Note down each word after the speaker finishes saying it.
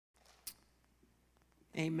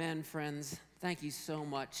Amen, friends. Thank you so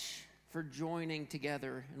much for joining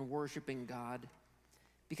together and worshiping God.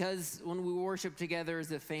 Because when we worship together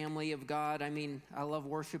as a family of God, I love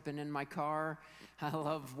worshiping in my car. I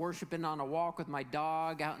love worshiping on a walk with my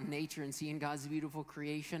dog out in nature and seeing God's beautiful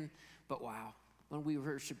creation. But wow, when we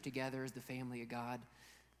worship together as the family of God,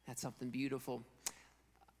 that's something beautiful.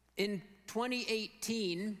 In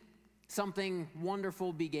 2018, something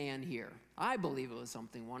wonderful began here. I believe it was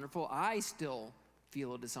something wonderful. I still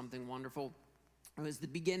feel it is something wonderful. It was the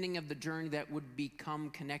beginning of the journey that would become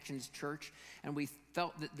Connections Church, and we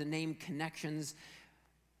felt that the name Connections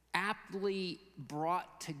aptly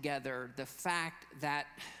brought together the fact that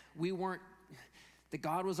that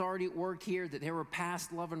God was already at work here, that there were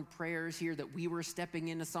past love and prayers here, that we were stepping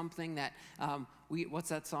into something that what's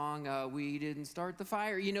that song? We didn't start the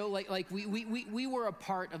fire. You know, we were a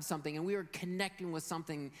part of something, and we were connecting with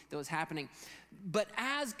something that was happening. But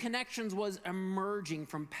as Connections was emerging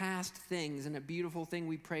from past things, and a beautiful thing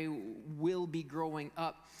we pray will be growing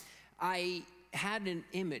up, I had an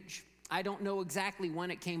image. I don't know exactly when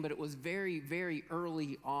it came, but it was very, very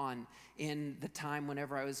early on in the time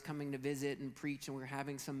whenever I was coming to visit and preach, and we were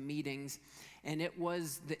having some meetings. And it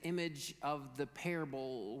was the image of the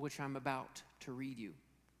parable which I'm about to read you.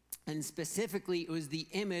 And specifically, it was the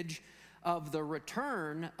image of the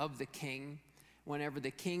return of the king whenever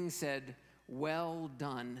the king said, "Well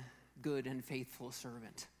done, good and faithful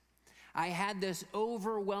servant." I had this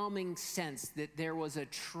overwhelming sense that there was a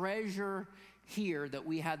treasure here that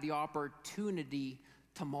we had the opportunity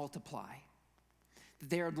to multiply.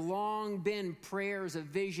 There had long been prayers of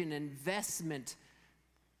vision, investment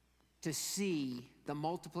to see the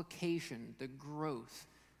multiplication, the growth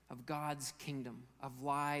of God's kingdom, of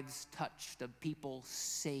lives touched, of people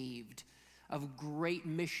saved, of great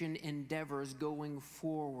mission endeavors going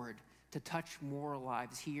forward to touch more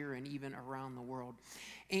lives here and even around the world.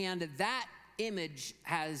 And that image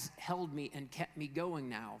has held me and kept me going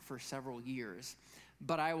now for several years.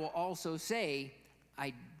 But I will also say,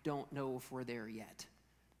 I don't know if we're there yet.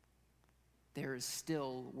 There is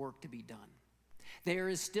still work to be done. There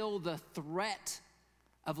is still the threat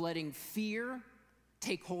of letting fear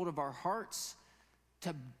take hold of our hearts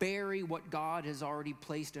to bury what God has already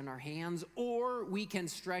placed in our hands, or we can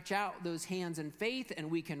stretch out those hands in faith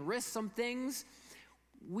and we can risk some things.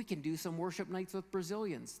 We can do some worship nights with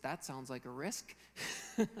Brazilians. That sounds like a risk.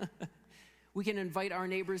 We can invite our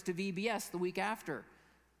neighbors to VBS the week after.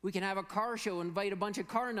 We can have a car show, invite a bunch of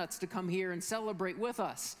car nuts to come here and celebrate with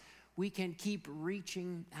us. We can keep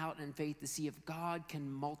reaching out in faith to see if God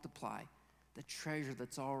can multiply the treasure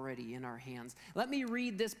that's already in our hands. Let me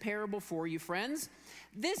read this parable for you, friends.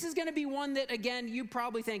 This is going to be one that, again, you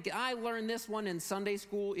probably think, I learned this one in Sunday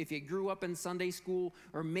school, if you grew up in Sunday school,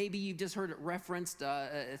 or maybe you've just heard it referenced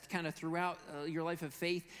kind of throughout your life of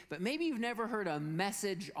faith, but maybe you've never heard a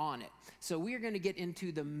message on it. So we are going to get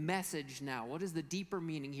into the message now. What is the deeper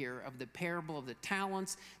meaning here of the parable of the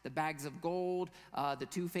talents, the bags of gold, the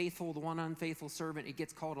two faithful, the one unfaithful servant? It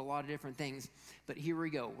gets called a lot of different things, but here we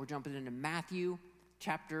go. We're jumping into Matthew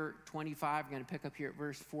chapter 25. I'm going to pick up here at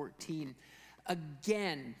verse 14.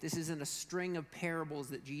 Again, this isn't a string of parables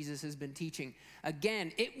that Jesus has been teaching.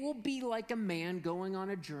 Again, it will be like a man going on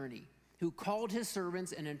a journey who called his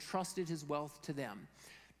servants and entrusted his wealth to them.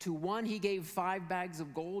 To one he gave 5 bags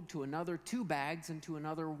of gold, to another 2 bags, and to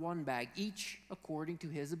another 1 bag, each according to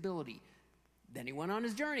his ability. Then he went on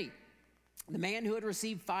his journey. The man who had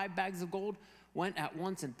received 5 bags of gold went at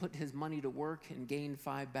once and put his money to work and gained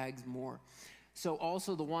 5 bags more. So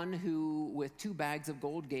also the one who with 2 bags of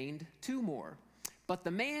gold gained 2 more. But the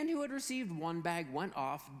man who had received 1 bag went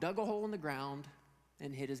off, dug a hole in the ground,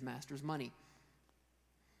 and hid his master's money.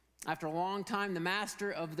 After a long time, the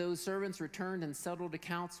master of those servants returned and settled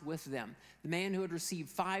accounts with them. The man who had received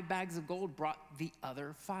 5 bags of gold brought the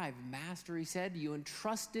other 5. Master, he said, you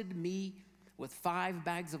entrusted me with 5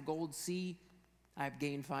 bags of gold. See, I have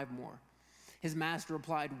gained 5 more. His master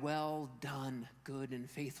replied, well done, good and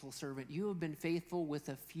faithful servant. You have been faithful with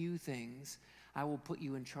a few things. I will put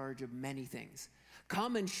you in charge of many things.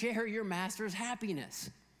 Come and share your master's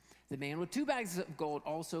happiness. The man with 2 bags of gold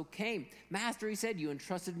also came. Master, he said, you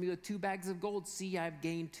entrusted me with 2 bags of gold. See, I've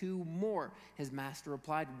gained 2 more. His master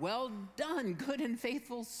replied, well done, good and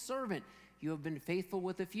faithful servant. You have been faithful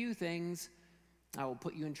with a few things. I will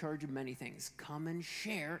put you in charge of many things. Come and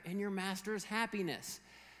share in your master's happiness.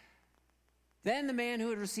 Then the man who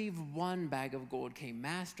had received 1 bag of gold came.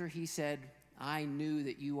 Master, he said, I knew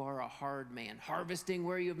that you are a hard man, harvesting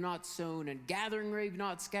where you have not sown and gathering where you have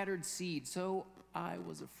not scattered seed. So I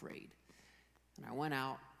was afraid. And I went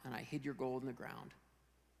out and I hid your gold in the ground.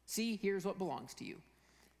 See, here's what belongs to you.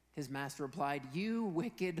 His master replied, "You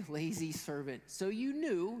wicked, lazy servant. So you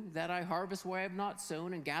knew that I harvest where I have not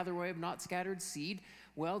sown and gather where I have not scattered seed?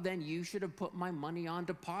 Well, then you should have put my money on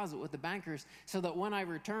deposit with the bankers, so that when I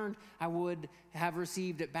returned, I would have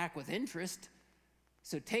received it back with interest.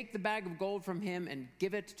 So take the bag of gold from him and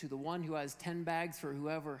give it to the one who has 10 bags, for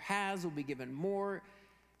whoever has will be given more,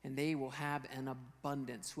 and they will have an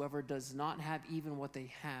abundance. Whoever does not have even what they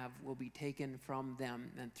have will be taken from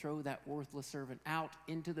them. And throw that worthless servant out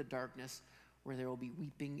into the darkness, where there will be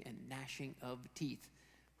weeping and gnashing of teeth."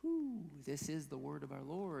 Whew, this is the word of our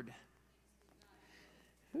Lord.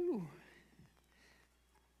 Whew.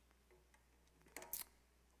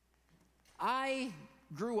 I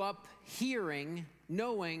grew up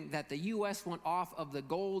knowing that the U.S. went off of the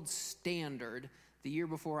gold standard the year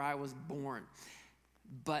before I was born.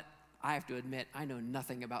 But I have to admit, I know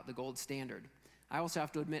nothing about the gold standard. I also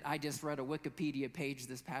have to admit, I just read a Wikipedia page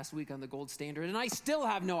this past week on the gold standard, and I still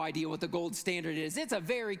have no idea what the gold standard is. It's a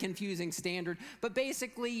very confusing standard, but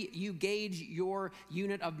basically you gauge your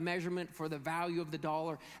unit of measurement for the value of the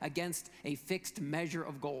dollar against a fixed measure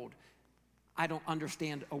of gold. I don't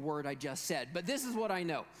understand a word I just said, but this is what I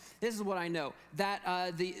know.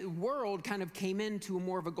 That the world kind of came into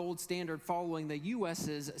more of a gold standard following the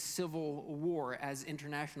U.S.'s Civil War, as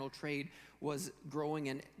international trade was growing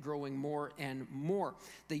and growing more and more.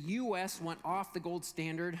 The U.S. went off the gold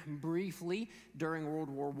standard briefly during World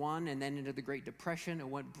War I and then into the Great Depression. It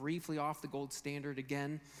went briefly off the gold standard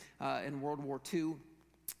again in World War II.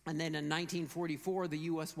 And then in 1944, the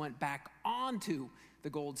U.S. went back onto the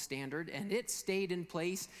gold standard, and it stayed in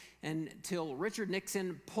place until Richard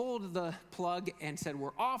Nixon pulled the plug and said,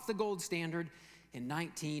 "We're off the gold standard," in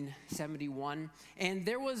 1971. And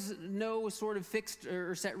there was no sort of fixed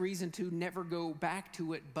or set reason to never go back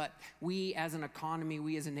to it, but we as an economy,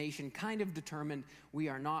 we as a nation kind of determined we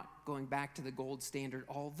are not going back to the gold standard,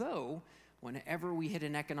 although whenever we hit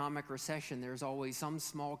an economic recession, there's always some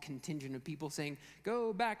small contingent of people saying,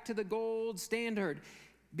 "Go back to the gold standard,"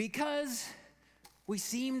 because we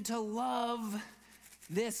seem to love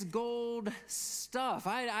this gold stuff.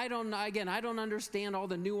 I don't understand all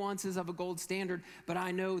the nuances of a gold standard, but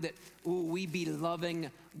I know that we be loving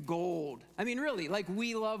gold. I mean, really, like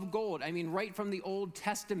we love gold. I mean, right from the Old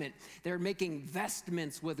Testament, they're making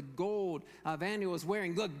vestments with gold. Vanya was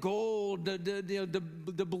wearing, look, gold,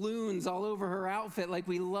 the balloons all over her outfit. Like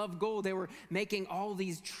we love gold. They were making all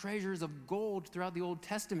these treasures of gold throughout the Old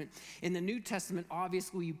Testament. In the New Testament,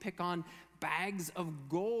 obviously, you pick on bags of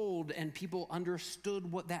gold, and people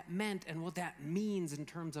understood what that meant and what that means in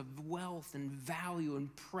terms of wealth and value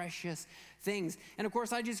and precious things. And of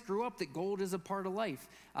course, I just grew up that gold is a part of life.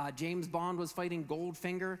 James Bond was fighting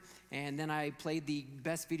Goldfinger, and then I played the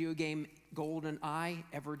best video game, GoldenEye,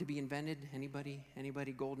 ever to be invented. Anybody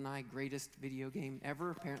GoldenEye, greatest video game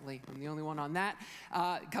ever? Apparently, I'm the only one on that.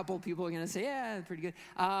 A couple of people are going to say, yeah, pretty good.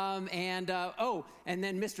 And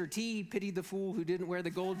then Mr. T, pitied the fool who didn't wear the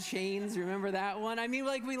gold chains. Remember that one? I mean,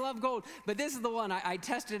 like, we love gold. But this is the one. I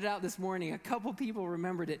tested it out this morning. A couple people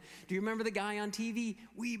remembered it. Do you remember the guy on TV?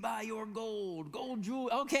 "We buy your gold jewel."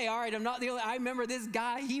 Okay, all right, I'm not the only. I remember this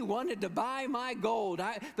guy. He wanted to buy my gold.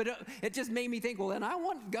 But it just made me think, well, then I'm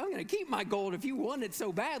going to keep my gold. If you want it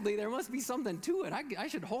so badly, there must be something to it. I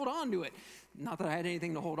should hold on to it. Not that I had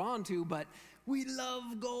anything to hold on to, but we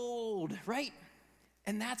love gold, right?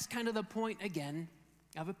 And that's kind of the point, again,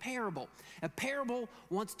 of a parable. A parable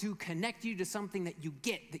wants to connect you to something that you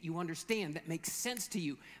get, that you understand, that makes sense to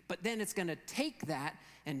you. But then it's going to take that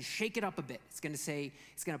and shake it up a bit. It's going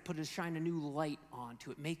to shine a new light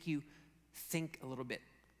onto it, make you think a little bit.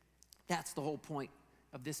 That's the whole point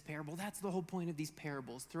of this parable. That's the whole point of these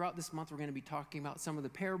parables. Throughout this month, we're going to be talking about some of the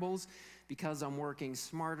parables. Because I'm working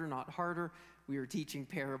smarter, not harder, we are teaching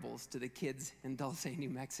parables to the kids in Dulce, New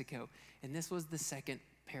Mexico. And this was the second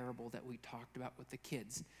parable that we talked about with the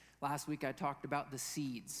kids. Last week, I talked about the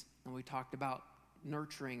seeds, and we talked about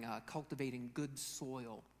nurturing, cultivating good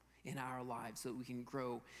soil in our lives so that we can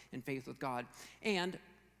grow in faith with God. And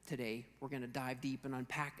today, we're going to dive deep and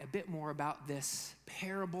unpack a bit more about this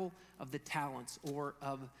parable of the talents, or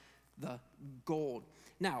of the gold.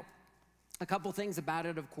 Now, a couple things about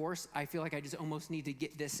it, of course. I feel like I just almost need to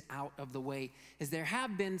get this out of the way, is there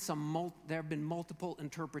have been multiple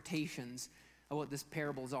interpretations of what this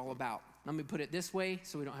parable is all about. Let me put it this way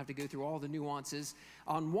so we don't have to go through all the nuances.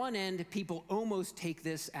 On one end, people almost take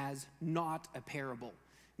this as not a parable,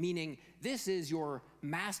 meaning this is your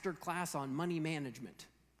master class on money management.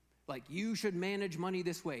 Like, you should manage money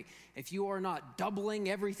this way. If you are not doubling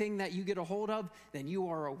everything that you get a hold of, then you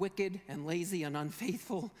are a wicked and lazy and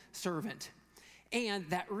unfaithful servant. And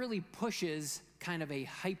that really pushes kind of a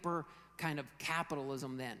hyper kind of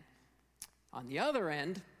capitalism then. On the other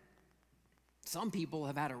end, some people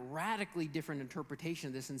have had a radically different interpretation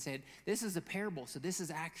of this and said, this is a parable, so this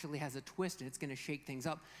is actually has a twist and it's going to shake things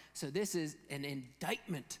up. So this is an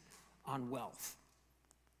indictment on wealth.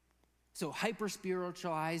 So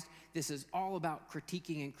hyper-spiritualized, this is all about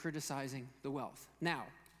critiquing and criticizing the wealth. Now,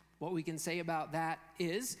 what we can say about that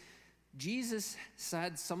is Jesus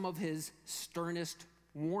said some of his sternest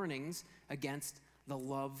warnings against the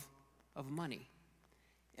love of money.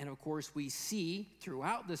 And of course, we see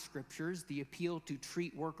throughout the scriptures the appeal to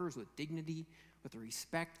treat workers with dignity, with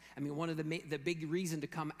respect. I mean, one of the big reason to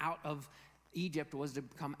come out of Egypt was to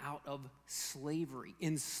come out of slavery,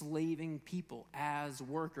 enslaving people as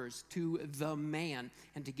workers to the man,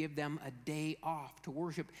 and to give them a day off to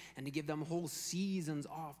worship, and to give them whole seasons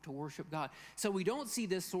off to worship God. So we don't see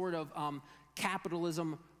this sort of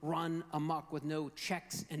capitalism run amok with no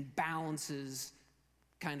checks and balances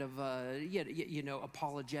kind of,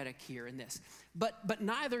 apologetic here in this. But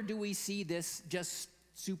neither do we see this just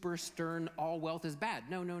super stern, all wealth is bad.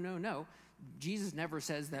 No. Jesus never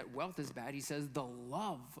says that wealth is bad. He says the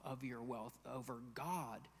love of your wealth over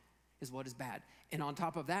God is what is bad. And on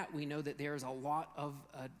top of that, we know that there's a lot of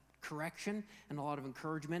correction and a lot of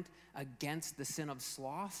encouragement against the sin of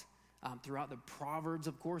sloth. Throughout the Proverbs,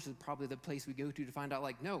 of course, is probably the place we go to find out,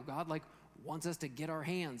 no, God, wants us to get our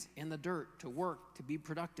hands in the dirt, to work, to be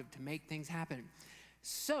productive, to make things happen.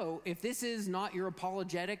 So if this is not your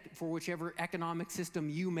apologetic for whichever economic system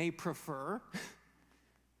you may prefer,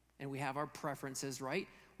 and we have our preferences, right?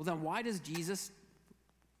 Well, then why does Jesus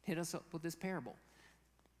hit us up with this parable?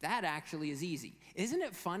 That actually is easy. Isn't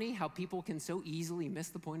it funny how people can so easily miss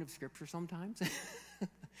the point of Scripture sometimes?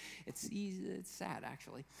 It's easy, it's sad,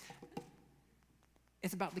 actually.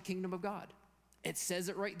 It's about the kingdom of God. It says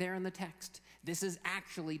it right there in the text. This is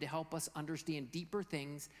actually to help us understand deeper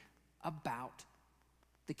things about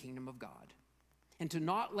the kingdom of God. And to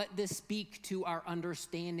not let this speak to our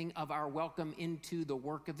understanding of our welcome into the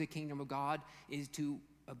work of the kingdom of God is to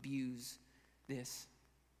abuse this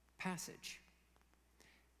passage.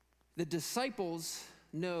 The disciples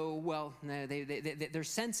know, they're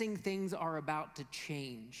sensing things are about to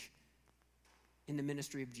change in the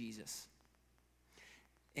ministry of Jesus.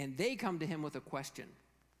 And they come to him with a question.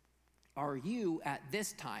 Are you at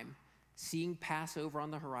this time seeing Passover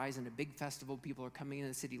on the horizon, a big festival, people are coming into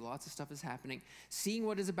the city, lots of stuff is happening, seeing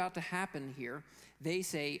what is about to happen here? They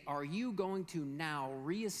say, are you going to now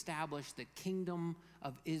reestablish the kingdom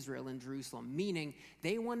of Israel in Jerusalem? Meaning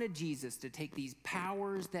they wanted Jesus to take these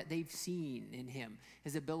powers that they've seen in him,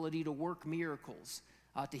 his ability to work miracles,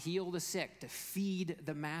 to heal the sick, to feed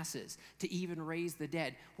the masses, to even raise the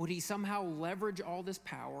dead. Would he somehow leverage all this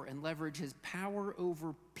power and leverage his power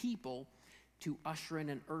over people to usher in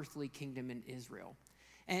an earthly kingdom in Israel?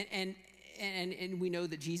 And we know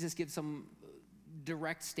that Jesus gives some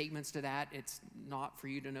direct statements to that. It's not for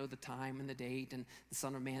you to know the time and the date, and the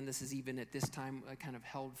Son of Man, this is even at this time kind of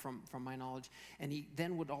held from my knowledge. And he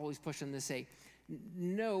then would always push them to say,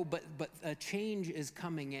 no, but a change is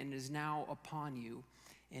coming and is now upon you,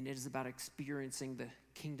 and it is about experiencing the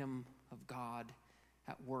kingdom of God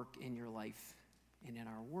at work in your life and in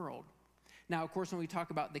our world. Now, of course, when we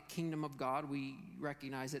talk about the kingdom of God, we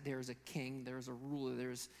recognize that there's a king, there's a ruler,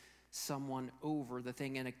 there's someone over the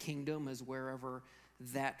thing, and a kingdom is wherever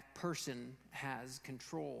that person has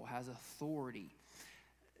control, has authority.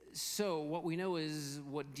 So what we know is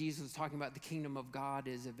what Jesus was talking about, the kingdom of God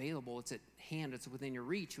is available. It's at hand. It's within your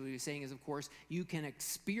reach. What he was saying is, of course, you can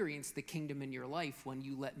experience the kingdom in your life when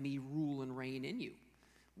you let me rule and reign in you.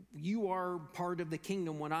 You are part of the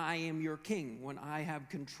kingdom when I am your king, when I have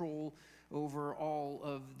control over all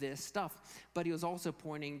of this stuff. But he was also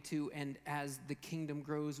pointing to, and as the kingdom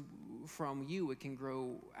grows from you, it can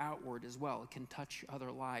grow outward as well. It can touch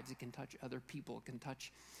other lives. It can touch other people. It can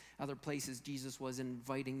touch other places. Jesus was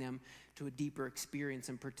inviting them to a deeper experience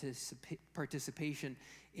and participation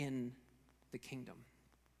in the kingdom.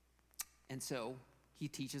 And so he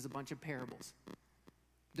teaches a bunch of parables.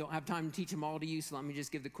 Don't have time to teach them all to you, so let me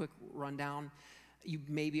just give the quick rundown. You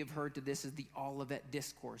maybe have heard to this as the Olivet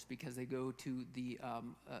Discourse, because they go to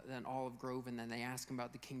an olive grove and then they ask him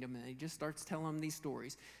about the kingdom, and he just starts telling them these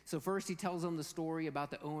stories. So first he tells them the story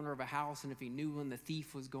about the owner of a house, and if he knew when the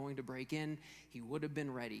thief was going to break in, he would have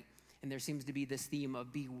been ready. And there seems to be this theme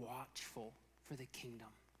of be watchful for the kingdom.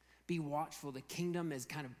 Be watchful. The kingdom is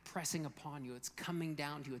kind of pressing upon you. It's coming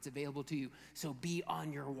down to you. It's available to you. So be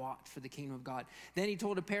on your watch for the kingdom of God. Then he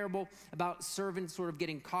told a parable about servants sort of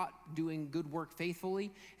getting caught doing good work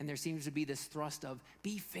faithfully. And there seems to be this thrust of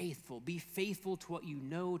be faithful. Be faithful to what you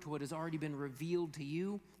know, to what has already been revealed to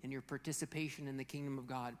you in your participation in the kingdom of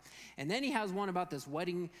God. And then he has one about this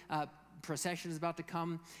wedding procession is about to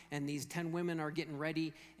come, and these 10 women are getting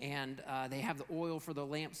ready, and they have the oil for the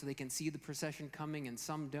lamp so they can see the procession coming, and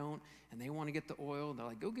some don't, and they want to get the oil. They're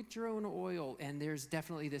like, go get your own oil. And there's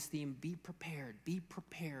definitely this theme, be prepared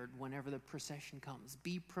whenever the procession comes.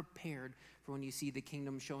 Be prepared for when you see the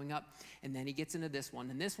kingdom showing up. And then he gets into this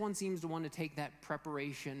one, and this one seems to want to take that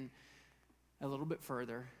preparation a little bit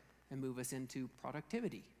further and move us into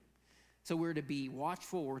productivity. So we're to be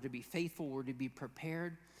watchful, we're to be faithful, we're to be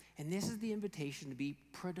prepared. And this is the invitation to be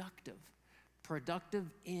productive.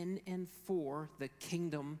 Productive in and for the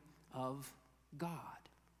kingdom of God.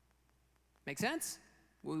 Make sense?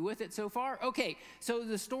 Are we with it so far? Okay, so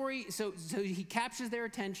the story, so he captures their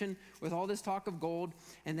attention with all this talk of gold,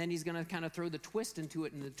 and then he's going to kind of throw the twist into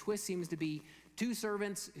it, and the twist seems to be 2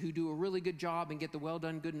 servants who do a really good job and get the well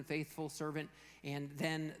done, good and faithful servant, and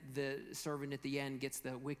then the servant at the end gets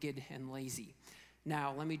the wicked and lazy.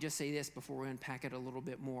 Now, let me just say this before we unpack it a little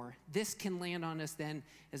bit more. This can land on us then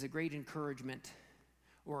as a great encouragement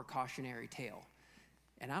or a cautionary tale.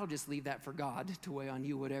 And I'll just leave that for God to weigh on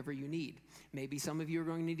you whatever you need. Maybe some of you are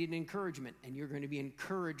going to need an encouragement, and you're going to be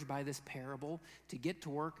encouraged by this parable to get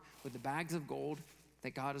to work with the bags of gold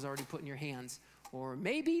that God has already put in your hands. Or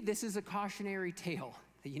maybe this is a cautionary tale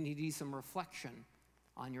that you need to do some reflection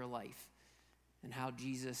on your life and how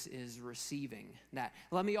Jesus is receiving that.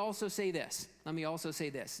 Let me also say this,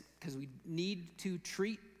 because we need to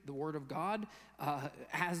treat the Word of God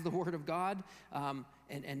as the Word of God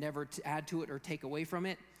and never to add to it or take away from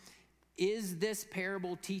it. Is this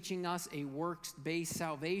parable teaching us a works-based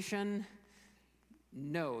salvation?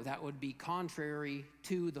 No, that would be contrary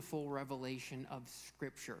to the full revelation of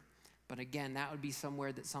Scripture. But again, that would be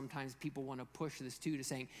somewhere that sometimes people want to push this to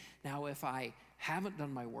saying, now if I haven't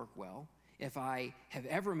done my work well, if I have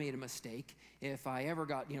ever made a mistake, if I ever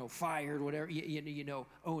got, fired, whatever,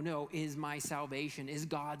 oh no, is my salvation, is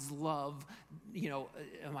God's love,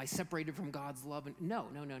 am I separated from God's love? No.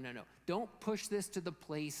 Don't push this to the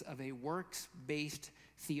place of a works-based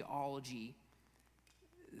theology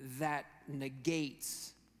that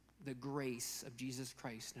negates the grace of Jesus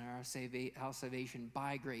Christ and our salvation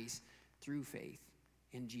by grace through faith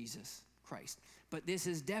in Jesus Christ. But this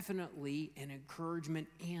is definitely an encouragement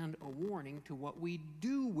and a warning to what we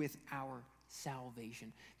do with our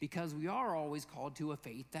salvation, because we are always called to a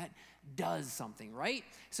faith that does something, right?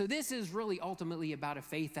 So this is really ultimately about a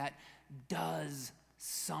faith that does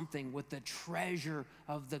something with the treasure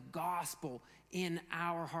of the gospel in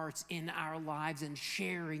our hearts, in our lives, and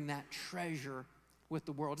sharing that treasure with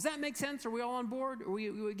the world. Does that make sense? Are we all on board? Or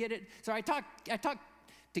we get it? So I talked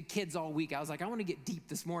to kids all week. I was like, I want to get deep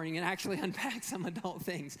this morning and actually unpack some adult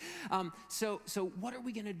things. So what are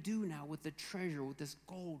we going to do now with the treasure, with this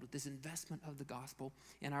gold, with this investment of the gospel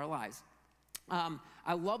in our lives?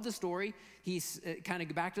 I love the story. He's kind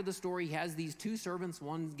of back to the story. He has these 2 servants.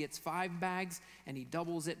 One gets 5 bags, and he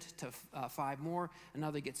doubles it to 5 more.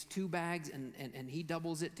 Another gets 2 bags, and he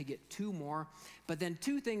doubles it to get 2 more. But then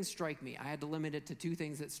 2 things strike me. I had to limit it to 2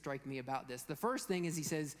 things that strike me about this. The first thing is he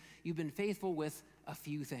says, you've been faithful with a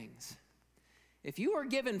few things. If you are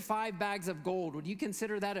given 5 bags of gold, would you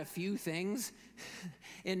consider that a few things?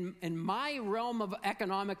 In my realm of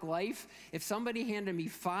economic life, if somebody handed me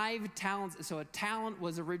 5 talents, so a talent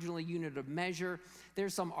was originally a unit of measure,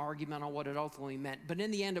 there's some argument on what it ultimately meant. But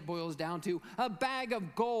in the end, it boils down to a bag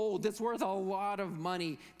of gold that's worth a lot of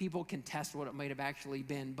money. People contest what it might have actually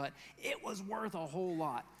been, but it was worth a whole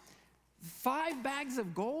lot. 5 bags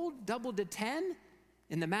of gold doubled to 10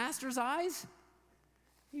 in the master's eyes?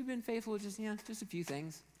 You've been faithful with just a few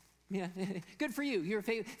things. Yeah, good for you. You're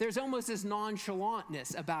faithful. There's almost this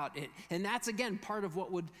nonchalantness about it. And that's, again, part of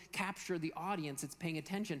what would capture the audience that's paying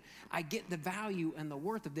attention. I get the value and the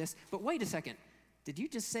worth of this. But wait a second. Did you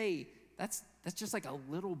just say that's just like a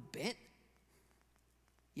little bit?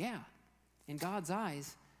 Yeah. In God's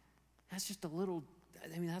eyes, that's just a little,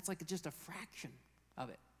 that's like just a fraction of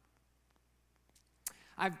it.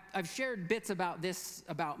 I've shared bits about this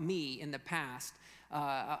about me in the past.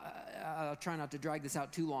 I'll try not to drag this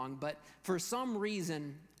out too long, but for some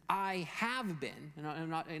reason, I have been, and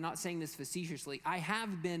I'm not saying this facetiously, I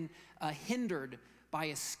have been hindered by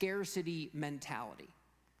a scarcity mentality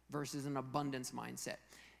versus an abundance mindset.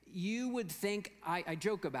 You would think, I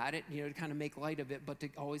joke about it, to kind of make light of it, but to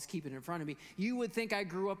always keep it in front of me. You would think I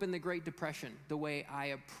grew up in the Great Depression, the way I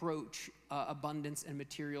approach abundance and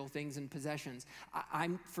material things and possessions.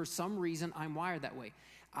 For some reason, I'm wired that way.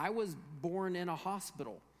 I was born in a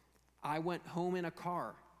hospital. I went home in a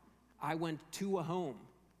car. I went to a home.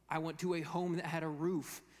 I went to a home that had a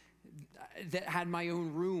roof, that had my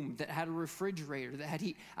own room, that had a refrigerator, that had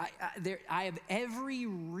heat. I have every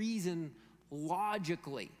reason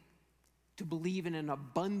logically to believe in an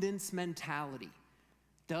abundance mentality.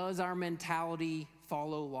 Does our mentality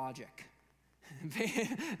follow logic?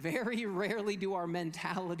 Very rarely do our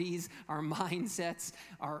mentalities, our mindsets,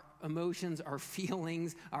 our emotions, our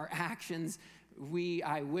feelings, our actions,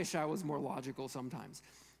 I wish I was more logical sometimes.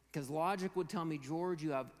 Because logic would tell me, George,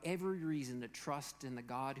 you have every reason to trust in the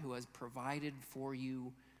God who has provided for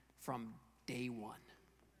you from day one.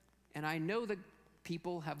 And I know that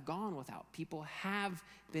people have gone without. People have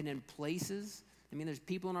been in places. There's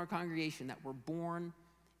people in our congregation that were born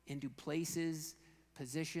into places,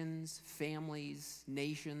 positions, families,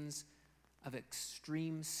 nations of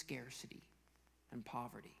extreme scarcity and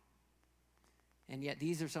poverty. And yet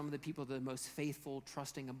these are some of the people, the most faithful,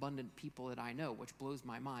 trusting, abundant people that I know, which blows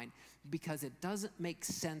my mind, because it doesn't make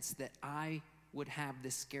sense that I would have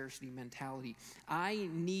this scarcity mentality. I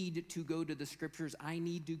need to go to the scriptures. I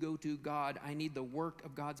need to go to God. I need the work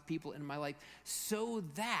of God's people in my life so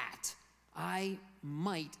that I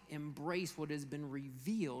might embrace what has been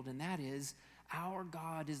revealed, and that is our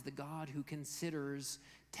God is the God who considers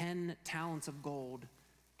 10 talents of gold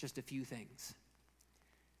just a few things.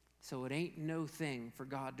 So it ain't no thing for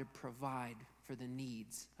God to provide for the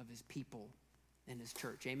needs of his people in his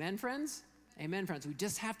church. Amen, friends? Amen, friends.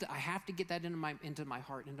 I have to get that into my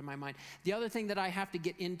heart, into my mind. The other thing that I have to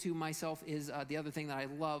get into myself is the other thing that I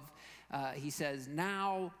love. He says,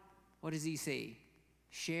 now, what does he say?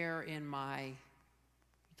 Share in my,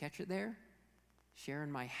 you catch it there? Share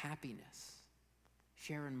in my happiness.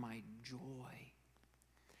 Share in my joy.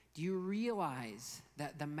 Do you realize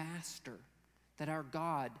that the Master, that our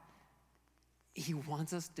God, he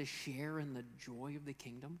wants us to share in the joy of the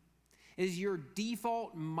kingdom? Is your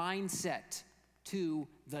default mindset to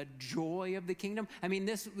the joy of the kingdom?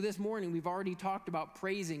 This morning we've already talked about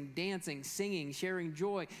praising, dancing, singing, sharing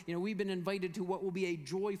joy. We've been invited to what will be a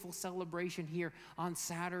joyful celebration here on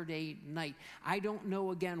Saturday night. I don't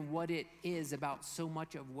know again what it is about so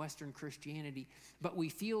much of Western Christianity, but we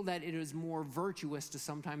feel that it is more virtuous to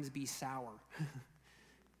sometimes be sour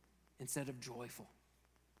instead of joyful.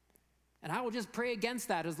 And I will just pray against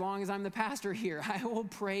that as long as I'm the pastor here. I will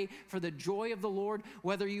pray for the joy of the Lord,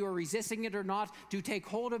 whether you are resisting it or not, to take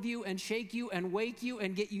hold of you and shake you and wake you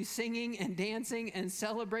and get you singing and dancing and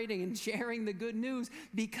celebrating and sharing the good news,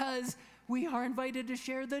 because we are invited to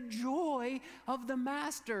share the joy of the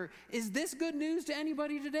Master. Is this good news to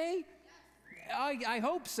anybody today? I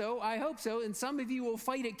hope so. I hope so. And some of you will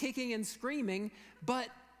fight it kicking and screaming, but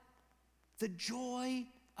the joy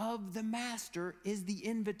of the Master is the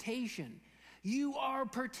invitation. You are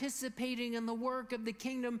participating in the work of the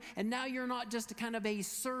kingdom, and now you're not just a kind of a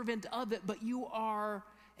servant of it, but you are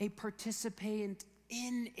a participant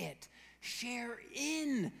in it. Share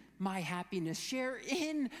in my happiness. Share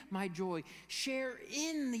in my joy. Share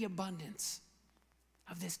in the abundance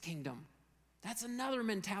of this kingdom. That's another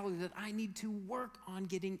mentality that I need to work on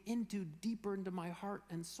getting into deeper into my heart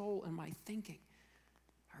and soul and my thinking.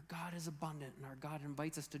 Our God is abundant, and our God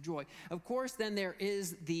invites us to joy. Of course, then there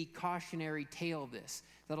is the cautionary tale of this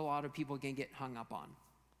that a lot of people can get hung up on.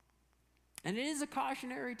 And it is a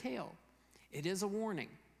cautionary tale. It is a warning,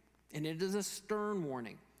 and it is a stern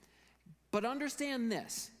warning. But understand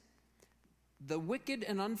this. The wicked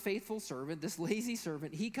and unfaithful servant, this lazy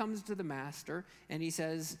servant, he comes to the Master and he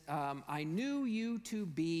says, I knew you to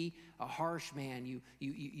be a harsh man. You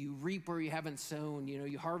reap where you haven't sown.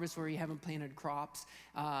 You harvest where you haven't planted crops.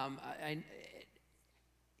 At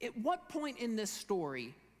what point in this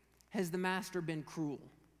story has the Master been cruel,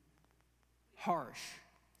 harsh,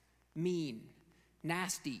 mean,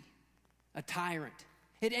 nasty, a tyrant?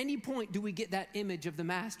 At any point do we get that image of the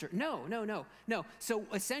Master? No. So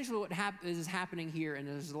essentially what is happening here, and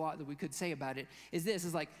there's a lot that we could say about it, is this,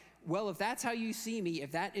 is like, well, if that's how you see me,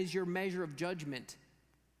 if that is your measure of judgment,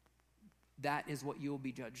 that is what you'll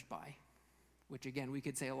be judged by. Which again, we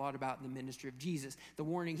could say a lot about in the ministry of Jesus. The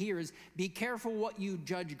warning here is, be careful what you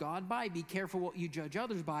judge God by, be careful what you judge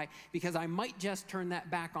others by, because I might just turn that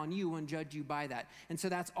back on you and judge you by that. And so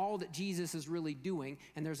that's all that Jesus is really doing,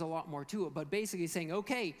 and there's a lot more to it. But basically saying,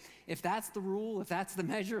 okay, if that's the rule, if that's the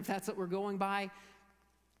measure, if that's what we're going by,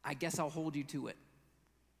 I guess I'll hold you to it.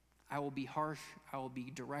 I will be harsh, I will be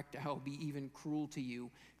direct, I will be even cruel to you.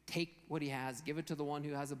 Take what he has, give it to the one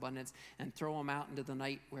who has abundance, and throw him out into the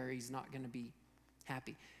night where he's not going to be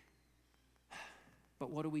happy. But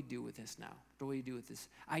what do we do with this now? What do we do with this?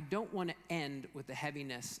 I don't want to end with the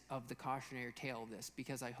heaviness of the cautionary tale of this,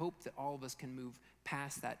 because I hope that all of us can move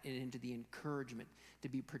past that and into the encouragement to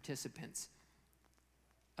be participants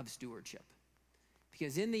of stewardship.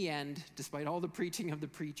 Because in the end, despite all the preaching of the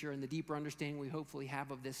preacher and the deeper understanding we hopefully have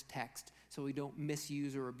of this text, so we don't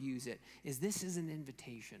misuse or abuse it, this is an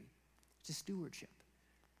invitation to stewardship.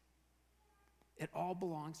 It all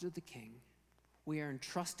belongs to the King. We are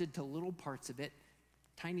entrusted to little parts of it,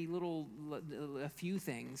 tiny little, a few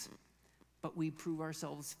things, but we prove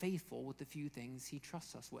ourselves faithful with the few things he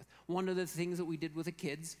trusts us with. One of the things that we did with the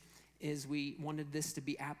kids is we wanted this to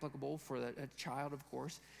be applicable for a child, of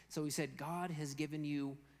course. So we said, God has given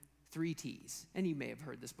you 3 T's. And you may have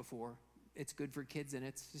heard this before. It's good for kids and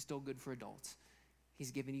it's still good for adults. He's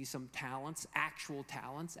given you some talents, actual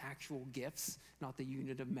gifts, not the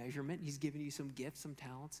unit of measurement. He's given you some gifts, some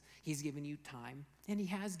talents. He's given you time, and he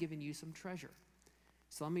has given you some treasure.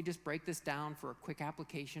 So let me just break this down for a quick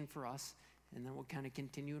application for us, and then we'll kind of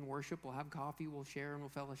continue in worship. We'll have coffee, we'll share, and we'll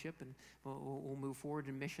fellowship, and we'll move forward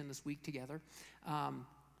in mission this week together.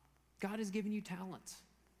 God has given you talents.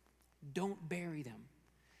 Don't bury them.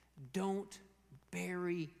 Don't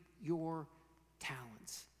bury your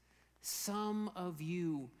talents. Some of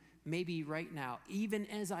you, maybe right now, even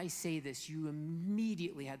as I say this, you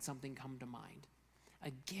immediately had something come to mind. A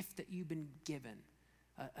gift that you've been given,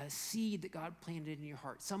 a seed that God planted in your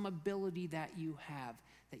heart, some ability that you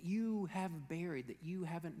have buried, that you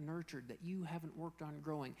haven't nurtured, that you haven't worked on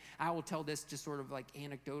growing. I will tell this just sort of like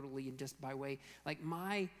anecdotally and just by way, like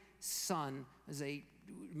my son is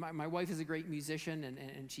my wife is a great musician,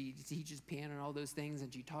 and she teaches piano and all those things,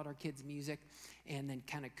 and she taught our kids music, and then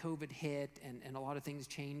kind of COVID hit, and a lot of things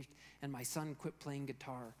changed, and my son quit playing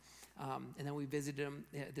guitar. And then we visited him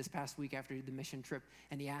this past week after the mission trip,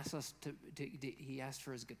 and he asked us he asked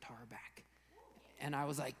for his guitar back. And I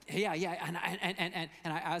was like, yeah. And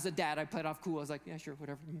I, as a dad, I played off cool. I was like, yeah, sure,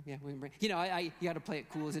 whatever. Yeah, we can bring. You got to play it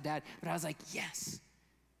cool as a dad. But I was like, yes.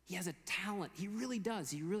 He has a talent. He really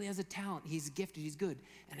does. He really has a talent. He's gifted. He's good.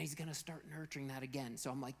 And he's going to start nurturing that again.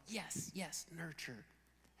 So I'm like, yes, nurture.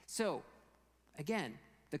 So, again,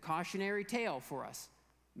 the cautionary tale for us.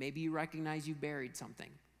 Maybe you recognize you buried something,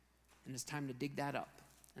 and it's time to dig that up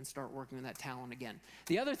and start working on that talent again.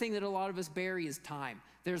 The other thing that a lot of us bury is time.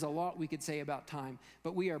 There's a lot we could say about time,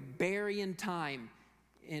 but we are burying time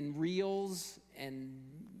in reels and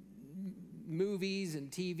movies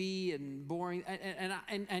and TV and boring, and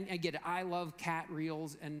I get it. I love cat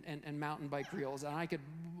reels and mountain bike reels, and I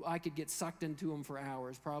could get sucked into them for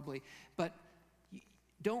hours probably. But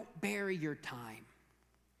don't bury your time.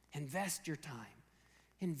 Invest your time.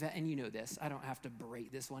 And you know this. I don't have to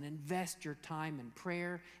berate this one. Invest your time in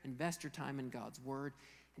prayer. Invest your time in God's word.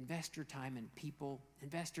 Invest your time in people.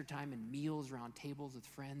 Invest your time in meals around tables with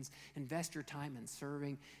friends. Invest your time in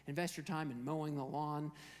serving. Invest your time in mowing the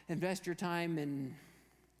lawn. Invest your time in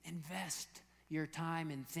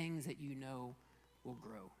things that you know will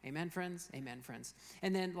grow. Amen, friends? Amen, friends.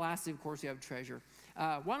 And then lastly, of course, you have treasure.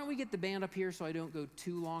 Why don't we get the band up here so I don't go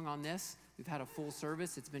too long on this? We've had a full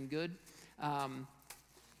service. It's been good.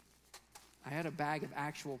 I had a bag of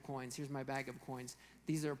actual coins. Here's my bag of coins.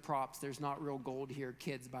 These are props. There's not real gold here.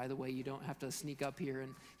 Kids, by the way, you don't have to sneak up here,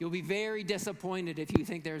 and you'll be very disappointed if you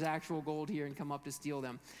think there's actual gold here and come up to steal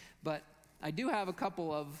them. But I do have a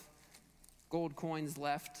couple of gold coins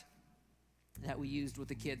left that we used with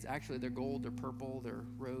the kids. Actually, they're gold, they're purple, they're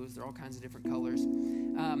rose, they're all kinds of different colors.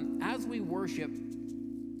 As we worship,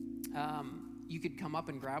 you could come up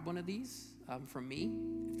and grab one of these from me.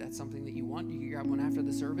 If that's something that you want, you can grab one after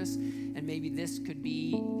the service. And maybe this could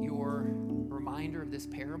be your reminder of this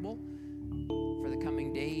parable for the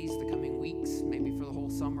coming days, the coming weeks, maybe for the whole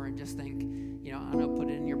summer, and just think, I don't know, put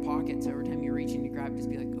it in your pocket. So every time you're reaching to grab, just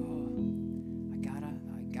be like,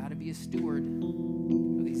 I gotta be a steward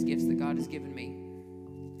of these gifts that God has given me.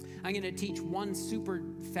 I'm going to teach one super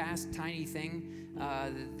fast, tiny thing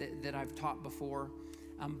that I've taught before.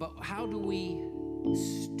 But how do we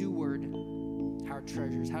steward our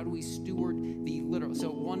treasures? How do we steward the literal?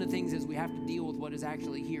 So one of the things is we have to deal with what is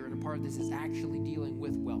actually here. And a part of this is actually dealing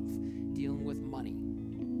with wealth, dealing with money.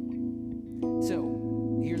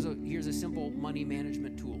 So here's a simple money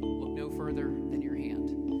management tool. Look no further than your hand.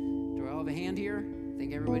 Do I have a hand here? I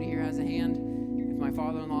think everybody here has a hand. If my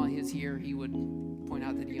father-in-law is here, he would point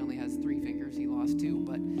out that he only has 3 fingers. He lost 2.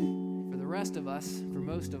 But for the rest of us, for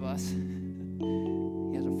most of us,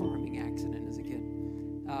 he had a farming accident as a kid.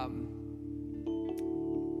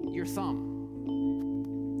 your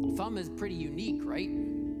thumb. Thumb is pretty unique, right?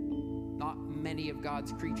 Not many of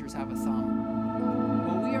God's creatures have a thumb.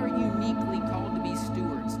 Well, we are uniquely called to be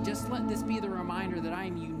stewards. Just let this be the reminder that I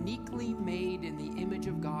am uniquely made in the image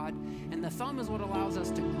of God, and the thumb is what allows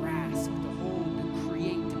us to grasp, to hold, to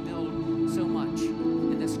create, to build so much.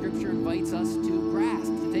 And the scripture invites us to grasp,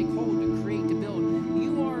 to take hold, to create, to build.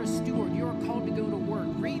 You are a steward. You are called to go to work.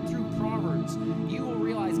 Read through Proverbs. You will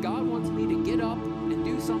realize God wants me to get up and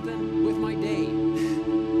do something with my day.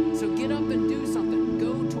 So get up and do something.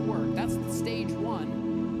 Go to work. That's stage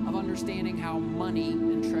one of understanding how money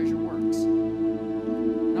and treasure works.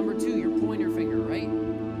 Number two, your pointer finger, right?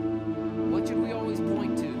 What should we always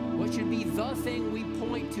point to? What should be the thing we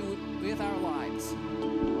point to with our lives?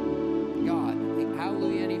 God.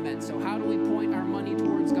 Hallelujah and amen. So how do we point our money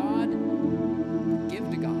towards God? Give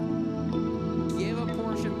to God. Give a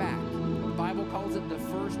portion back. The Bible calls it the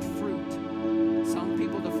first fruit. Some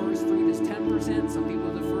people, the first fruit is 10%. Some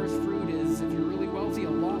people, the first fruit is, if you're really wealthy, a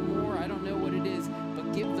lot more. I don't know what it is.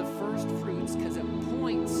 But give the first fruits, because it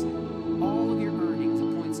points all of your earnings.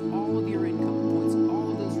 It points all of your income. It points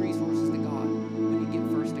all of those resources to God when you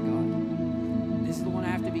give first to God. This is the one I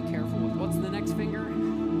have to be careful with. What's the next finger?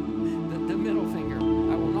 The middle finger.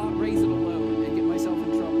 I will not raise it alone and get myself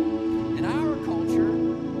in trouble. In our culture,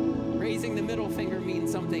 raising the middle finger means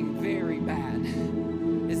something very bad.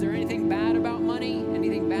 Is there anything bad about money?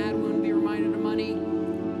 Anything bad we want to be reminded of money?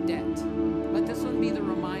 Debt. Let this one be the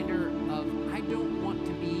reminder of, I don't want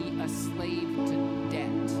to be a slave to debt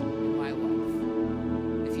in my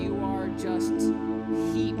life. If you are just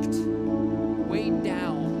heaped, weighed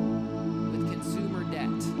down with consumer debt,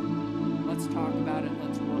 let's talk about it.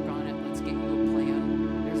 Let's work on it. Let's get you a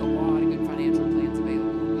plan. There's a lot of good financial plans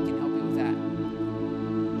available. We can help you with that.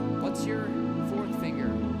 What's your fourth finger?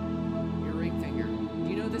 Your ring finger. Do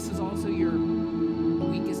you know this is also your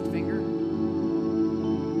weakest finger?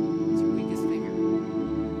 It's your weakest finger.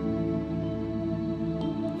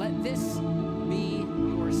 Let this be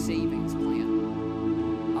your savings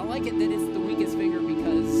plan. I like it that it's the weakest finger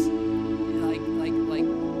because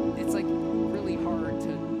it's like really hard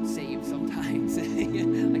to save sometimes.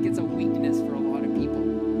 Like it's a weakness for a lot of people.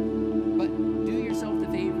 But do yourself the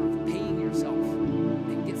favor of paying yourself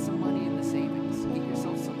and get some money in the savings. Get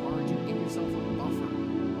yourself some margin. Get yourself a buffer.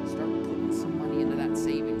 Start putting some money into that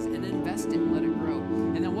savings and invest it and let it grow.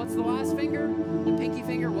 And then what's the last finger? The pinky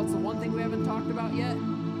finger. What's the one thing we haven't talked about yet?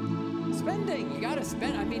 Spending. You got to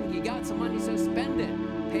spend. I mean, you got some money, so spend it.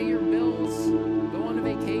 Pay your bills. Go on a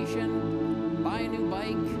vacation. Buy a new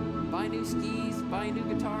bike. Buy new skis. Buy a new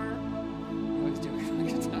guitar. I was joking on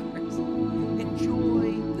the guitar.